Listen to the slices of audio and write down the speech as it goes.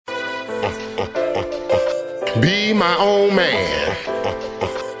Be my own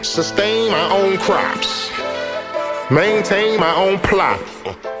man. Sustain my own crops. Maintain my own plot.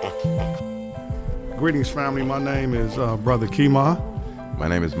 Greetings, family. My name is Brother Kima. My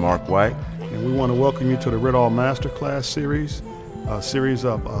name is Mark White. And we want to welcome you to the Ridall Masterclass series, a series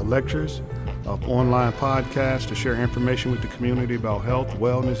of lectures, of online podcasts to share information with the community about health,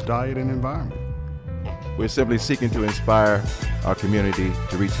 wellness, diet, and environment. We're simply seeking to inspire our community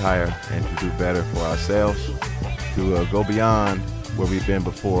to reach higher and to do better for ourselves, to go beyond where we've been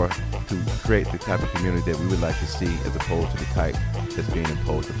before, to create the type of community that we would like to see as opposed to the type that's being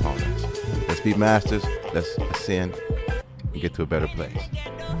imposed upon us. Let's be masters, let's ascend, and get to a better place.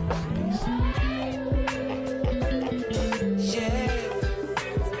 Peace.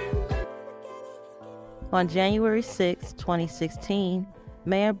 On January 6, 2016,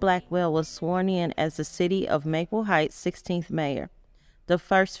 Mayor Blackwell was sworn in as the City of Maple Heights' 16th mayor, the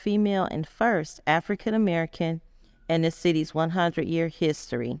first female and first African-American in the city's 100-year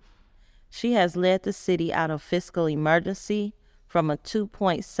history. She has led the city out of fiscal emergency from a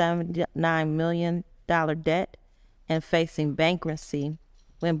 $2.79 million debt and facing bankruptcy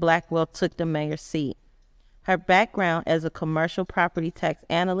when Blackwell took the mayor's seat. Her background as a commercial property tax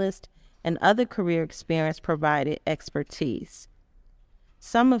analyst and other career experience provided expertise.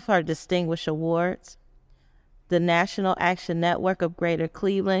 Some of her distinguished awards: the National Action Network of Greater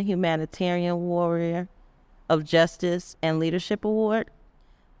Cleveland Humanitarian Warrior of Justice and Leadership Award,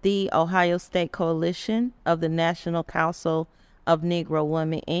 the Ohio State Coalition of the National Council of Negro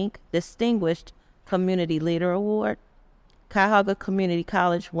Women, Inc. Distinguished Community Leader Award, Cuyahoga Community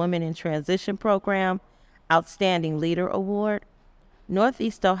College Women in Transition Program Outstanding Leader Award,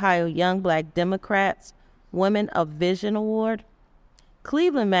 Northeast Ohio Young Black Democrats Women of Vision Award,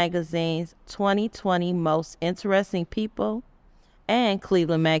 Cleveland Magazine's 2020 Most Interesting People, and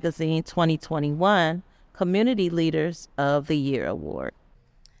Cleveland Magazine 2021 Community Leaders of the Year Award.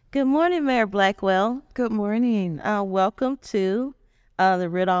 Good morning, Mayor Blackwell. Good morning. Welcome to the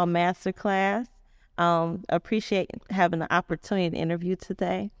Ridall Masterclass. Appreciate having the opportunity to interview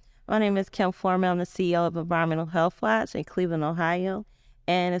today. My name is Kim Foreman. I'm the CEO of Environmental Health Watch in Cleveland, Ohio,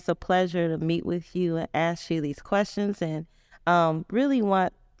 and it's a pleasure to meet with you and ask you these questions, and really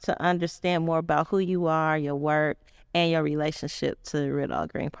want to understand more about who you are, your work, and your relationship to the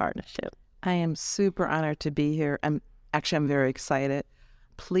Ridall Green Partnership. I am super honored to be here. I'm very excited.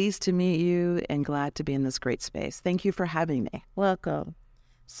 Pleased to meet you and glad to be in this great space. Thank you for having me. Welcome.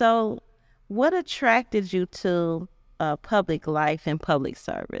 So what attracted you to public life and public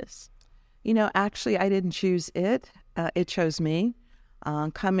service? Actually, I didn't choose it. It chose me.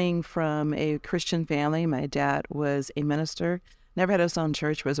 Coming from a Christian family, my dad was a minister, never had his own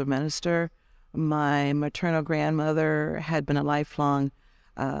church, was a minister. My maternal grandmother had been a lifelong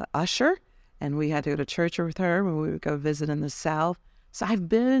usher, and we had to go to church with her when we would go visit in the South. So I've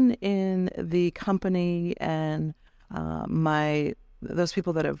been in the company and those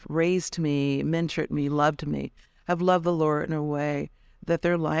people that have raised me, mentored me, loved me, have loved the Lord in a way that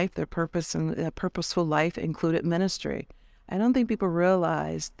their life, their purpose, and their purposeful life included ministry. I don't think people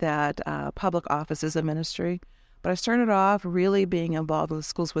realize that public office is a ministry, but I started off really being involved with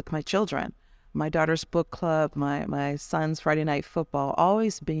schools with my children, my daughter's book club, my son's Friday night football,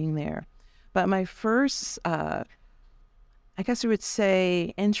 always being there. But my first, I guess you would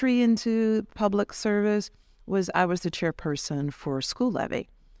say, entry into public service was I was the chairperson for school levy.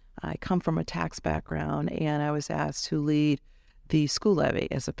 I come from a tax background, and I was asked to lead the school levy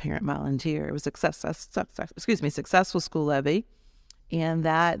as a parent volunteer. It was a successful school levy, and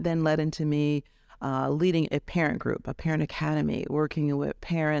that then led into me leading a parent group, a parent academy, working with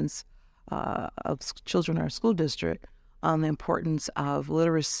parents of children in our school district on the importance of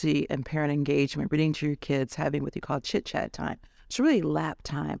literacy and parent engagement, reading to your kids, having what you call chit-chat time. It's really lap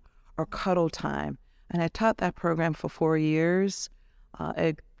time or cuddle time. And I taught that program for 4 years.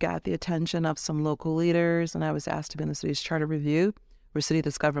 It got the attention of some local leaders, and I was asked to be in the city's charter review. We're a city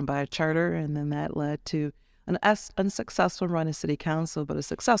that's governed by a charter, and then that led to an unsuccessful run as city council, but a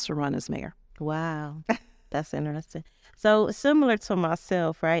successful run as mayor. Wow, that's interesting. So similar to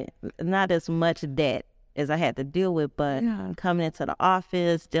myself, right? Not as much debt as I had to deal with, but coming into the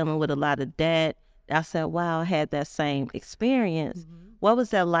office, dealing with a lot of debt, I said, wow, I had that same experience. Mm-hmm. What was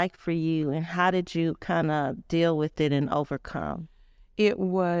that like for you, and how did you kind of deal with it and overcome? It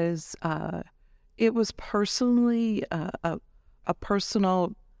was personally a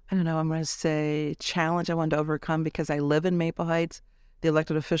personal, I'm going to say challenge I wanted to overcome because I live in Maple Heights. The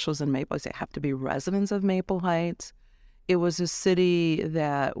elected officials in Maple Heights, they have to be residents of Maple Heights. It was a city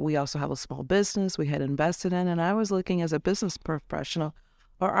that we also have a small business we had invested in, and I was looking as a business professional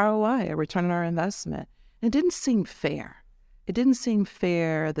or ROI, a return on our investment. It didn't seem fair. It didn't seem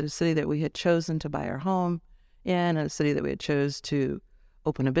fair that a city that we had chosen to buy our home in, and a city that we had chose to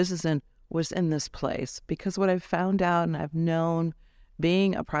open a business in, was in this place. Because what I've found out, and I've known,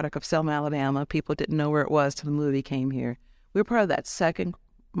 being a product of Selma, Alabama, people didn't know where it was till the movie came here. We were part of that second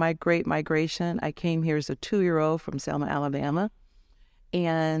great migration. I came here as a 2-year-old from Selma, Alabama,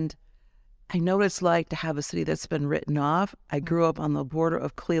 and I know what it's like to have a city that's been written off. I grew up on the border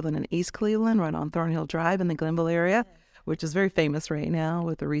of Cleveland and East Cleveland, right on Thornhill Drive in the Glenville area, which is very famous right now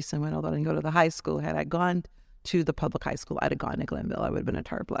with the recent one. Although I didn't go to the high school. Had I gone to the public high school, I'd have gone to Glenville. I would have been a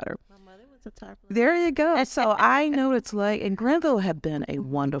tarp bladder. My mother was a tarp. There you go. So I know what it's like. And Glenville had been a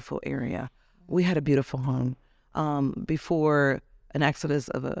wonderful area. We had a beautiful home before an exodus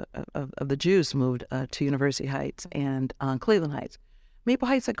of the Jews moved to University Heights and Cleveland Heights. Maple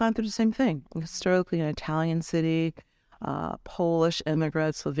Heights had gone through the same thing. Historically an Italian city, Polish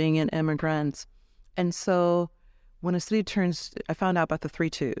immigrants, Slovenian immigrants. And so when a city turns, I found out about the 3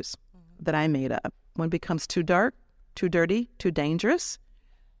 twos that I made up. When it becomes too dark, too dirty, too dangerous,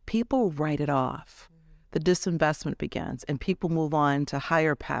 people write it off. The disinvestment begins, and people move on to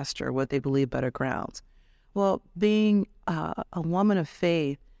higher pasture, what they believe better grounds. Well, being a woman of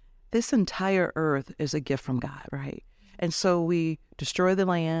faith, this entire earth is a gift from God, right? And so we destroy the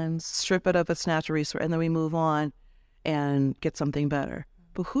land, strip it of its natural resource, and then we move on and get something better.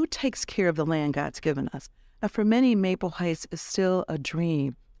 But who takes care of the land God's given us? Now, for many, Maple Heights is still a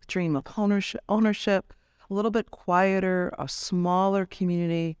dream of ownership, a little bit quieter, a smaller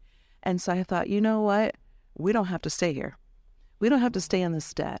community. And so I thought, you know what? We don't have to stay here. We don't have to stay in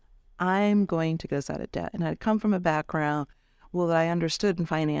this debt. I'm going to get us out of debt. And I'd come from a background, well, that I understood in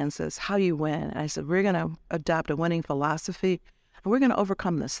finances, how you win. And I said, we're going to adopt a winning philosophy, and we're going to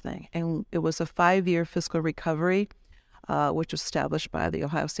overcome this thing. And it was a 5-year fiscal recovery, which was established by the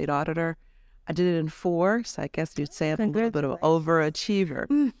Ohio State Auditor. I did it in 4, so I guess you'd say I'm a little bit of an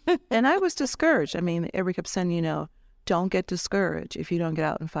overachiever. And I was discouraged. I mean, everybody kept saying, don't get discouraged. If you don't get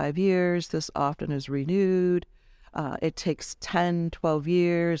out in 5 years, this often is renewed. It takes 10, 12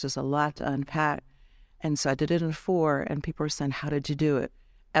 years. There's a lot to unpack. And so I did it in 4, and people were saying, how did you do it?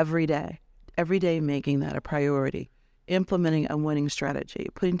 Every day making that a priority, implementing a winning strategy,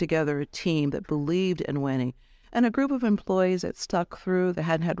 putting together a team that believed in winning, and a group of employees that stuck through, that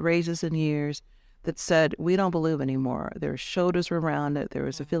hadn't had raises in years, that said, we don't believe anymore. Their shoulders were around it. There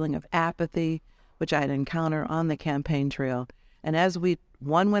was a feeling of apathy, which I had encountered on the campaign trail. And as we,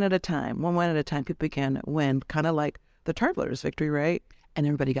 one win at a time, people began to win, kind of like the Tartler's victory, right? And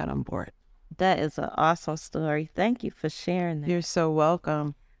everybody got on board. That is an awesome story. Thank you for sharing that. You're so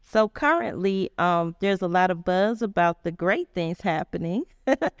welcome. So currently, there's a lot of buzz about the great things happening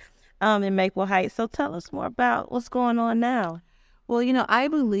in Maple Heights. So tell us more about what's going on now. Well, I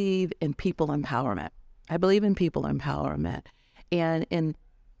believe in people empowerment. And in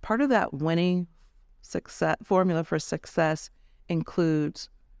part of that winning success formula for success includes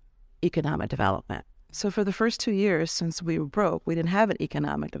economic development. So for the first 2 years since we were broke, we didn't have an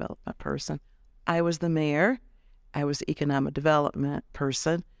economic development person. I was the mayor. I was the economic development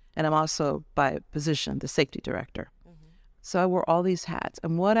person. And I'm also, by position, the safety director. So I wore all these hats.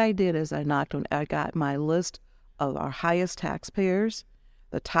 And what I did is I got my list of our highest taxpayers,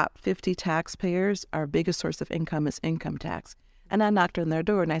 the top 50 taxpayers. Our biggest source of income is income tax. And I knocked on their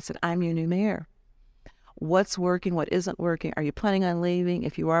door and I said, I'm your new mayor. What's working? What isn't working? Are you planning on leaving?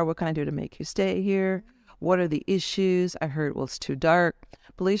 If you are, what can I do to make you stay here? What are the issues? I heard, well, it's too dark.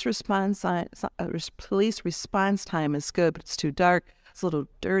 Police response time is good, but it's too dark. It's a little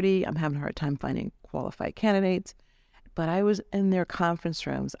dirty. I'm having a hard time finding qualified candidates. But I was in their conference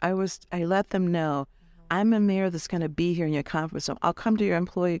rooms. I let them know, I'm a mayor that's going to be here in your conference room. I'll come to your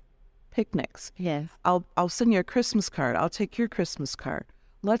employee picnics. Yes. I'll send you a Christmas card. I'll take your Christmas card.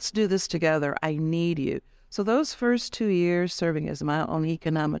 Let's do this together. I need you. So those first 2 years serving as my own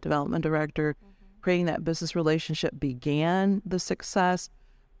economic development director, creating that business relationship began the success.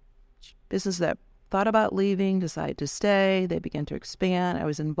 Business that thought about leaving, decided to stay. They began to expand. I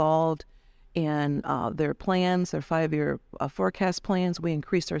was involved in their plans, their 5-year forecast plans. We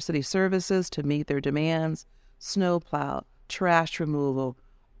increased our city services to meet their demands, snowplow, trash removal,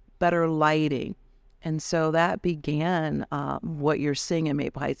 better lighting. And so that began what you're seeing in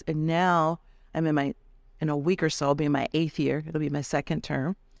Maple Heights. And now I'm in a week or so, I'll be in my 8th year. It'll be my 2nd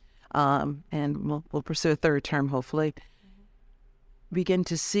term. And we'll pursue a 3rd term, hopefully. Begin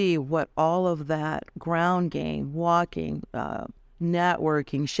to see what all of that ground game, walking,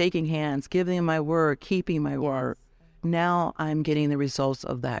 networking, shaking hands, giving them my word, keeping my word. Now I'm getting the results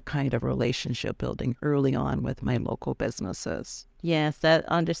of that kind of relationship building early on with my local businesses. Yes, that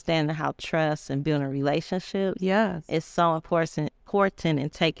understanding how trust and building relationships Yes. is so important in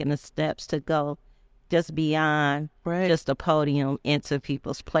taking the steps to go just beyond Right. just a podium into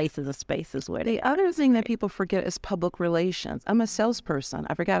people's places and spaces where they The other thing that people forget is public relations. I'm a salesperson.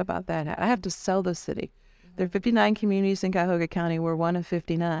 I forgot about that. I have to sell the city. There are 59 communities in Cuyahoga County. We're one of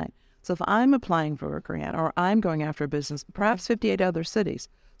 59. So if I'm applying for a grant or I'm going after a business, perhaps 58 other cities.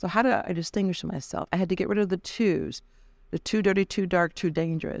 So how do I distinguish myself? I had to get rid of the twos, the too dirty, too dark, too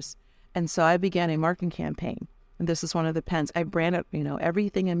dangerous. And so I began a marketing campaign. And this is one of the pens. I branded,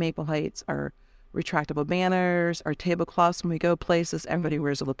 everything in Maple Heights, our retractable banners, our tablecloths when we go places. Everybody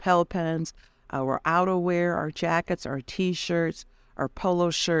wears lapel pins, our outerwear, our jackets, our T-shirts, our polo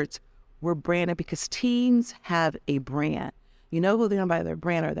shirts. We're branded because teens have a brand. You know who they are by their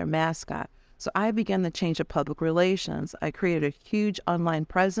brand or their mascot. So I began the change of public relations. I created a huge online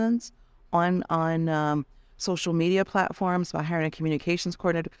presence on social media platforms by hiring a communications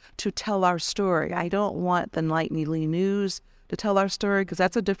coordinator to tell our story. I don't want the nightly news to tell our story because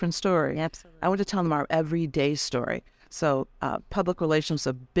that's a different story. Absolutely. I want to tell them our everyday story. So public relations is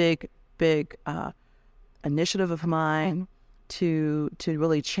a big initiative of mine to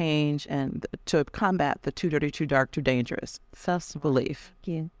really change and to combat the too dirty, too dark, too dangerous belief. Thank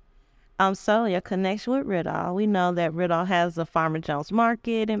you. So your connection with Ridall, we know that Ridall has a Farmer Jones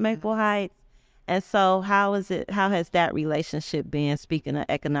Market in Maple Heights. And so how has that relationship been, speaking of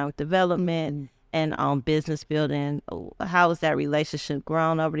economic development and business building? How has that relationship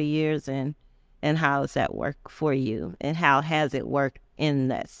grown over the years, and how does that work for you? And how has it worked in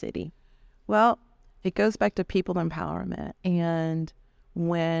that city? Well, it goes back to people empowerment. And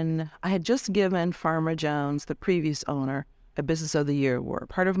when I had just given Farmer Jones, the previous owner, a Business of the Year award,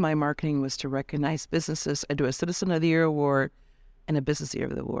 part of my marketing was to recognize businesses. I do a Citizen of the Year award and a Business Year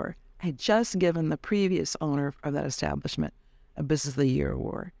of the Award. I had just given the previous owner of that establishment a Business of the Year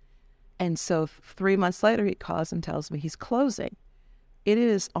award. And so 3 months later, he calls and tells me he's closing. It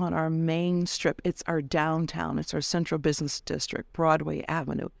is on our main strip. It's our downtown. It's our central business district, Broadway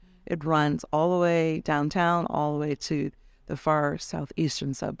Avenue. It runs all the way downtown, all the way to the far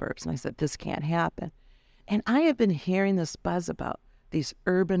southeastern suburbs. And I said, this can't happen. And I have been hearing this buzz about these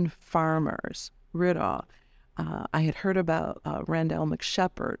urban farmers, Ridall. I had heard about Randall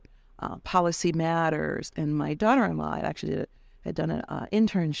McShepard, Policy Matters, and my daughter-in-law had done an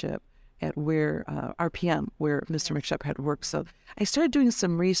internship at where RPM, where Mr. McShepard had worked. So I started doing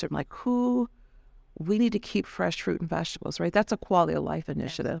some research, like we need to keep fresh fruit and vegetables, right? That's a quality of life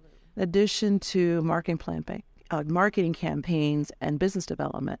initiative. Absolutely. In addition to marketing campaigns and business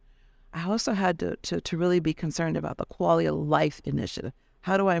development, I also had to really be concerned about the quality of life initiative.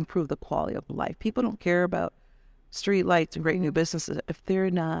 How do I improve the quality of life? People don't care about street lights and great new businesses if they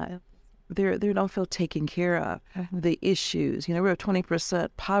don't feel taken care of. The issues, we're at 20%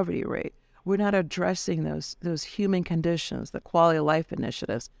 poverty rate. We're not addressing those human conditions, the quality of life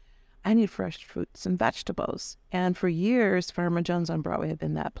initiatives. I need fresh fruits and vegetables. And for years, Farmer Jones on Broadway had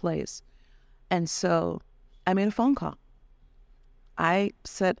been that place. And so I made a phone call. I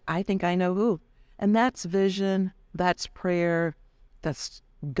said, I think I know who. And that's vision, that's prayer, that's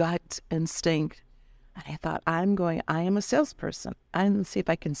gut instinct. And I thought, I am a salesperson. I'm going to see if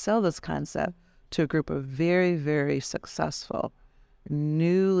I can sell this concept to a group of very, very successful,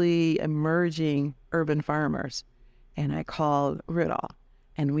 newly emerging urban farmers. And I called Ridall,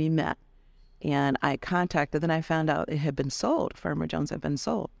 and we met. And I contacted, then I found out it had been sold. Farmer Jones had been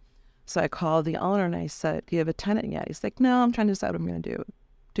sold. So I called the owner, and I said, do you have a tenant yet? He's like, no, I'm trying to decide what I'm going to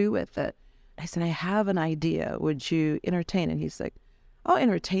do with it. I said, I have an idea. Would you entertain it? He's like, I'll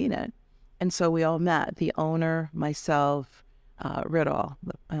entertain it. And so we all met, the owner, myself, Ridall,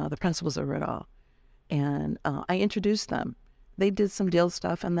 the principals of Ridall. And I introduced them. They did some deal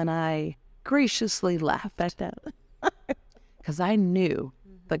stuff, and then I graciously left because I knew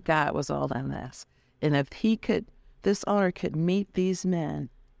that God was all in this. And if this owner could meet these men,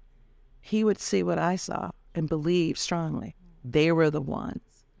 he would see what I saw and believe strongly. They were the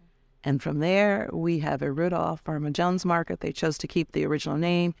ones. And from there, we have a Ridall Farmer Jones Market. They chose to keep the original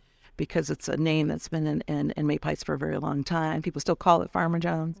name because it's a name that's been in Maple Heights for a very long time. People still call it Farmer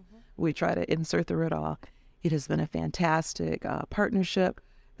Jones. Mm-hmm. We try to insert the Ridall. It has been a fantastic partnership.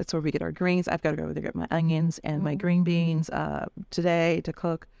 That's where we get our greens. I've got to go over there to get my onions and my green beans today to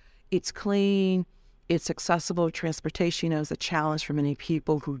cook. It's clean. It's accessible. Transportation is a challenge for many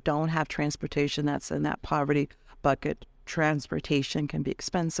people who don't have transportation. That's in that poverty bucket. Transportation can be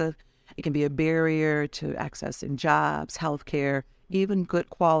expensive. It can be a barrier to accessing jobs, healthcare, even good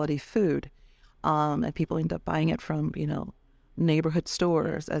quality food. And people end up buying it from, neighborhood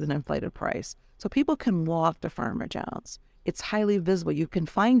stores at an inflated price. So people can walk to Farmer Jones. It's highly visible. You can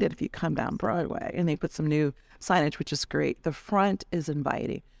find it if you come down Broadway, and they put some new signage, which is great. The front is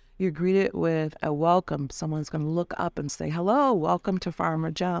inviting. You're greeted with a welcome. Someone's going to look up and say, hello, welcome to Farmer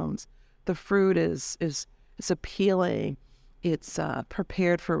Jones. The fruit is appealing. It's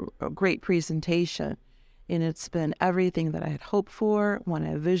prepared for a great presentation. And it's been everything that I had hoped for when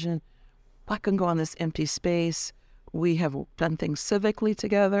I envisioned I can go on this empty space. We have done things civically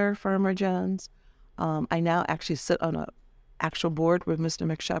together, Farmer Jones. I now actually sit on an actual board with Mr.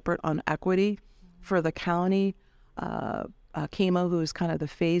 McShepherd on equity for the county. Kimo, who is kind of the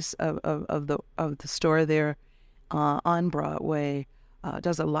face of the store there on Broadway,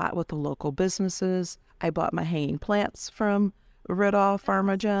 does a lot with the local businesses. I bought my hanging plants from Ridall,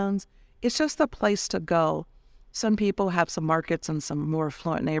 Farmer Jones. It's just the place to go. Some people have some markets in some more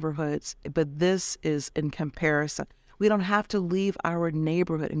affluent neighborhoods, but this is in comparison. We don't have to leave our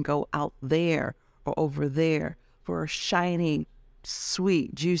neighborhood and go out there or over there for a shiny,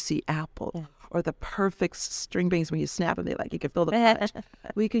 sweet, juicy apple or the perfect string beans when you snap them, you can feel the punch.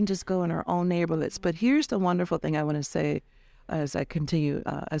 We can just go in our own neighborhoods. But here's the wonderful thing I want to say as I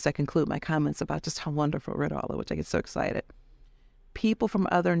conclude my comments about just how wonderful Ridall is, which I get so excited. People from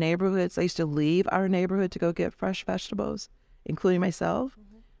other neighborhoods, I used to leave our neighborhood to go get fresh vegetables, including myself.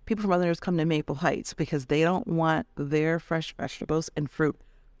 Mm-hmm. People from other neighborhoods come to Maple Heights because they don't want their fresh vegetables and fruit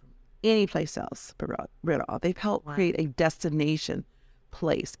anyplace else but Ridall. They've helped create a destination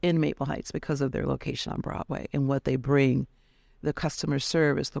place in Maple Heights because of their location on Broadway and what they bring, the customer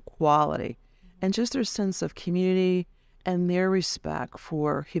service, the quality, and just their sense of community and their respect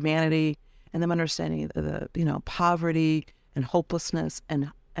for humanity and them understanding the poverty and hopelessness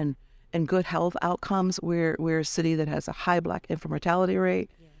and good health outcomes. We're a city that has a high Black infant mortality rate.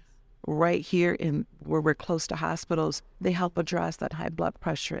 Yes. Right here where we're close to hospitals, they help address that high blood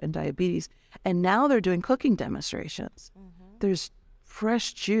pressure and diabetes. And now they're doing cooking demonstrations. Mm-hmm. There's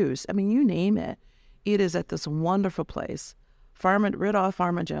fresh juice. I mean, you name it. It is at this wonderful place, Ridall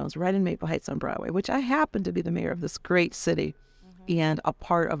Farmer Jones, right in Maple Heights on Broadway, which I happen to be the mayor of this great city and a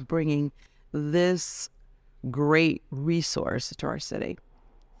part of bringing this great resource to our city.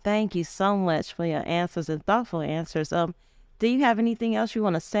 Thank you so much for your answers and thoughtful answers. Do you have anything else you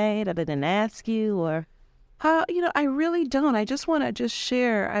want to say that I didn't ask you, or? I really don't. I just want to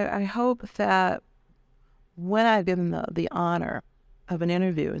share. I hope that when I've given the honor of an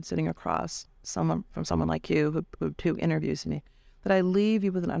interview and sitting across someone like you who interviews me, that I leave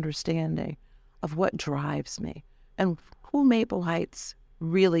you with an understanding of what drives me and who Maple Heights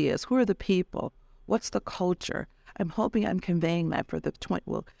really is. Who are the people? What's the culture? I'm hoping I'm conveying that for the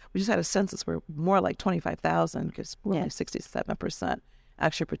we just had a census where more like 25,000 because only 67%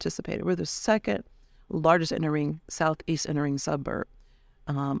 actually participated. We're the second largest southeast entering suburb.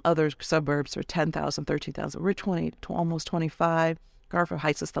 Other suburbs are 10,000, 13,000. We're almost 25. Garfield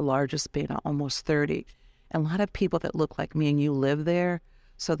Heights is the largest, being almost 30. And a lot of people that look like me and you live there.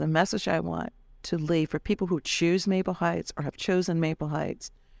 So the message I want to leave for people who choose Maple Heights or have chosen Maple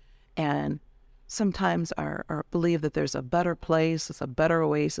Heights and sometimes believe that there's a better place, it's a better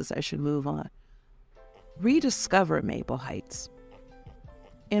oasis, I should move on. Rediscover Maple Heights.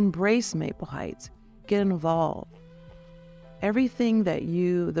 Embrace Maple Heights. Get involved. Everything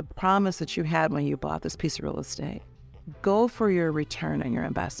the promise that you had when you bought this piece of real estate, go for your return on your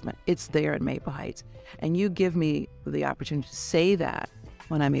investment. It's there in Maple Heights. And you give me the opportunity to say that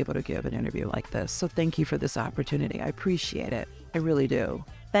when I'm able to give an interview like this. So thank you for this opportunity. I appreciate it. I really do.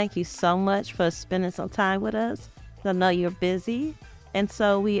 Thank you so much for spending some time with us. I know you're busy. And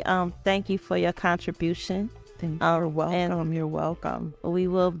so we thank you for your contribution. You're welcome. You're welcome. We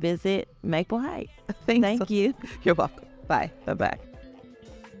will visit Maple Heights. Thank you. You're welcome. Bye. Bye-bye.